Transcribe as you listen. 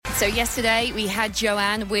So yesterday we had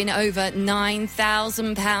Joanne win over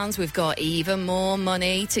 £9,000. We've got even more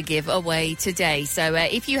money to give away today. So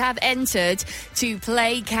if you have entered to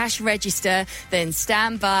play Cash Register, then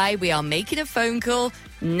stand by. We are making a phone call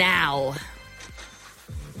now.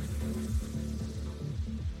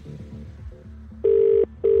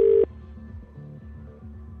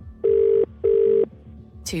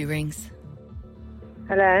 Two rings.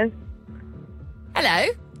 Hello?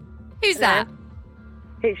 Hello? Who's Hello? that?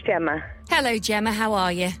 It's Gemma. Hello, Gemma. How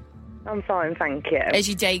are you? I'm fine, thank you. Has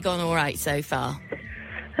your day gone all right so far?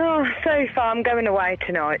 Oh, so far I'm going away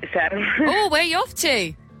tonight, so... Oh, where are you off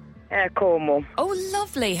to? Cornwall. Oh,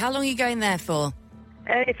 lovely. How long are you going there for?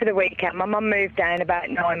 Only for the weekend. My mum moved down about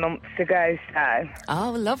 9 months ago, so...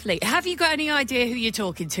 Oh, lovely. Have you got any idea who you're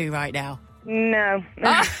talking to right now? No.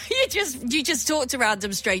 You just talk to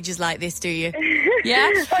random strangers like this, do you? Yeah?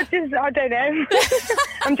 I don't know.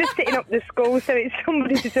 I'm just sitting up the school, so it's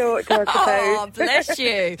somebody to talk to, I suppose. Oh, bless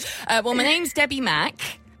you. Well, my name's Debbie Mack.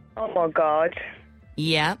 Oh, my God.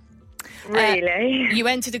 Yeah. Really? You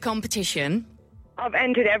entered a competition. I've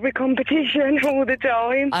entered every competition all the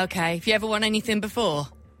time. Okay. Have you ever won anything before?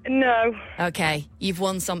 No. Okay. You've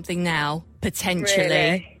won something now, potentially.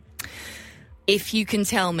 Really? If you can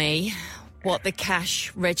tell me what the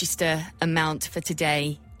cash register amount for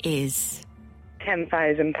today is.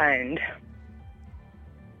 £10,000.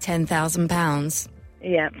 £10,000.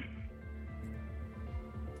 Yeah.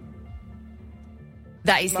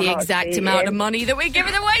 That is My the heart's exact amount of beating. money that we're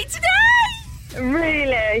giving away today.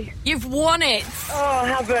 Really? You've won it. Oh, I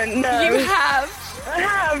haven't, no. You have. I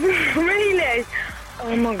have, really?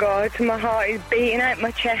 Oh my God, my heart is beating out my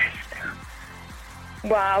chest.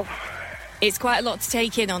 Wow. It's quite a lot to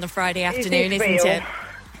take in on a Friday Is afternoon, this isn't real?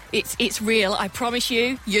 it? It's real, I promise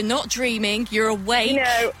you. You're not dreaming, you're awake. You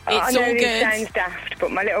know, I It's know all this good. sounds daft,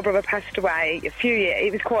 but my little brother passed away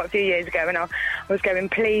it was quite a few years ago, and I was going,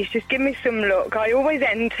 please, just give me some luck. I always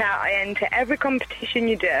I enter every competition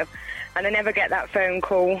you do, and I never get that phone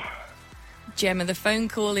call. Gemma, the phone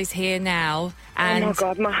call is here now, and oh my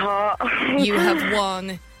God, my heart. you have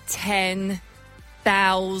won £10,000.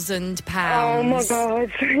 Oh my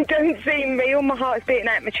God, it don't seem real. My heart's beating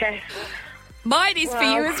out my chest. Mine is for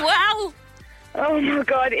you as well. Oh my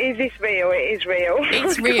God, is this real? It is real.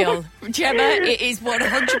 It's real. Gemma, it is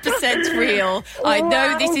 100% real. I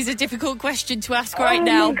know this is a difficult question to ask right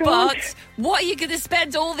now, my God. but what are you going to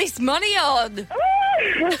spend all this money on?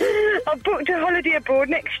 I've booked a holiday abroad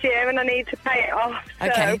next year and I need to pay it off. So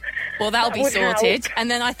Okay, well, that'll that be would sorted. help.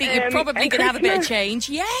 And then I think you're probably and going to have a bit of Christmas. change.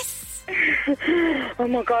 Yes. Oh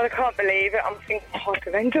my God, I can't believe it. I'm thinking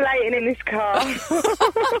hyperventilating in this car.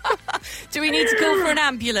 Do we need to call for an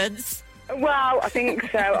ambulance? Well, I think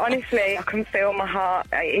so. Honestly, I can feel my heart.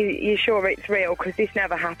 Are you sure it's real? Because this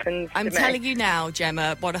never happens to I'm me. telling you now,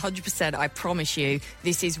 Gemma, 100%, I promise you,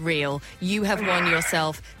 this is real. You have won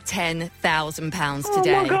yourself £10,000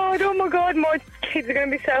 today. Oh my God, my kids are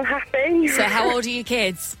going to be so happy. So how old are your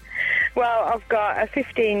kids? Well, I've got a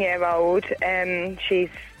 15-year-old, she's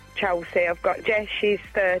Chelsea. I've got Jess, she's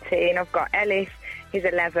 13. I've got Ellis, he's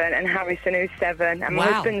 11, and Harrison, who's 7. And my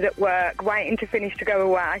Wow. husband's at work, waiting to finish to go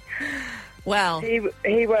away. Well, He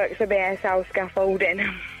works for BSL scaffolding.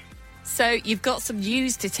 so you've got some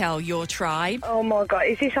news to tell your tribe. Oh my God,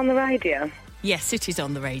 is this on the radio? Yes, it is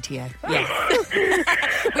on the radio. Yes.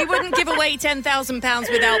 We wouldn't give away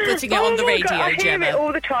 £10,000 without putting it on the my radio, God, I hear Gemma. it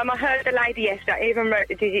all the time. I heard the lady yesterday. I even wrote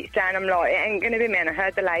the digits down. I'm like, it ain't going to be me. And I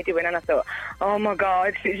heard the lady win, and I thought, oh my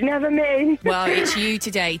God, it's never me. Well, it's you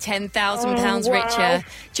today, £10,000 Oh, wow. richer.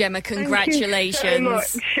 Gemma, congratulations.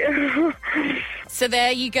 Thank you so much. So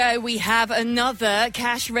there you go. We have another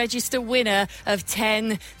cash register winner of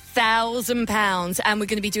 £10,000, and we're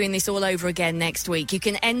going to be doing this all over again next week. You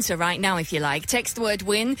can enter right now if you like. Text the word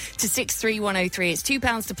WIN to 63103. It's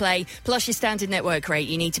 £2 to play, plus your standard network rate.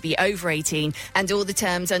 You need to be over 18, and all the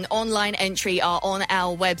terms and online entry are on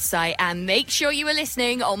our website. And make sure you are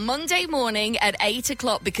listening on Monday morning at 8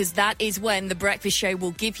 o'clock, because that is when the Breakfast Show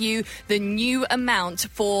will give you the new amount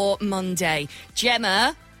for Monday.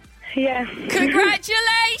 Gemma, Yeah.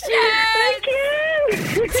 congratulations! Thank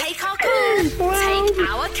you. Take our call, Wow. take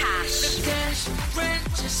our cash.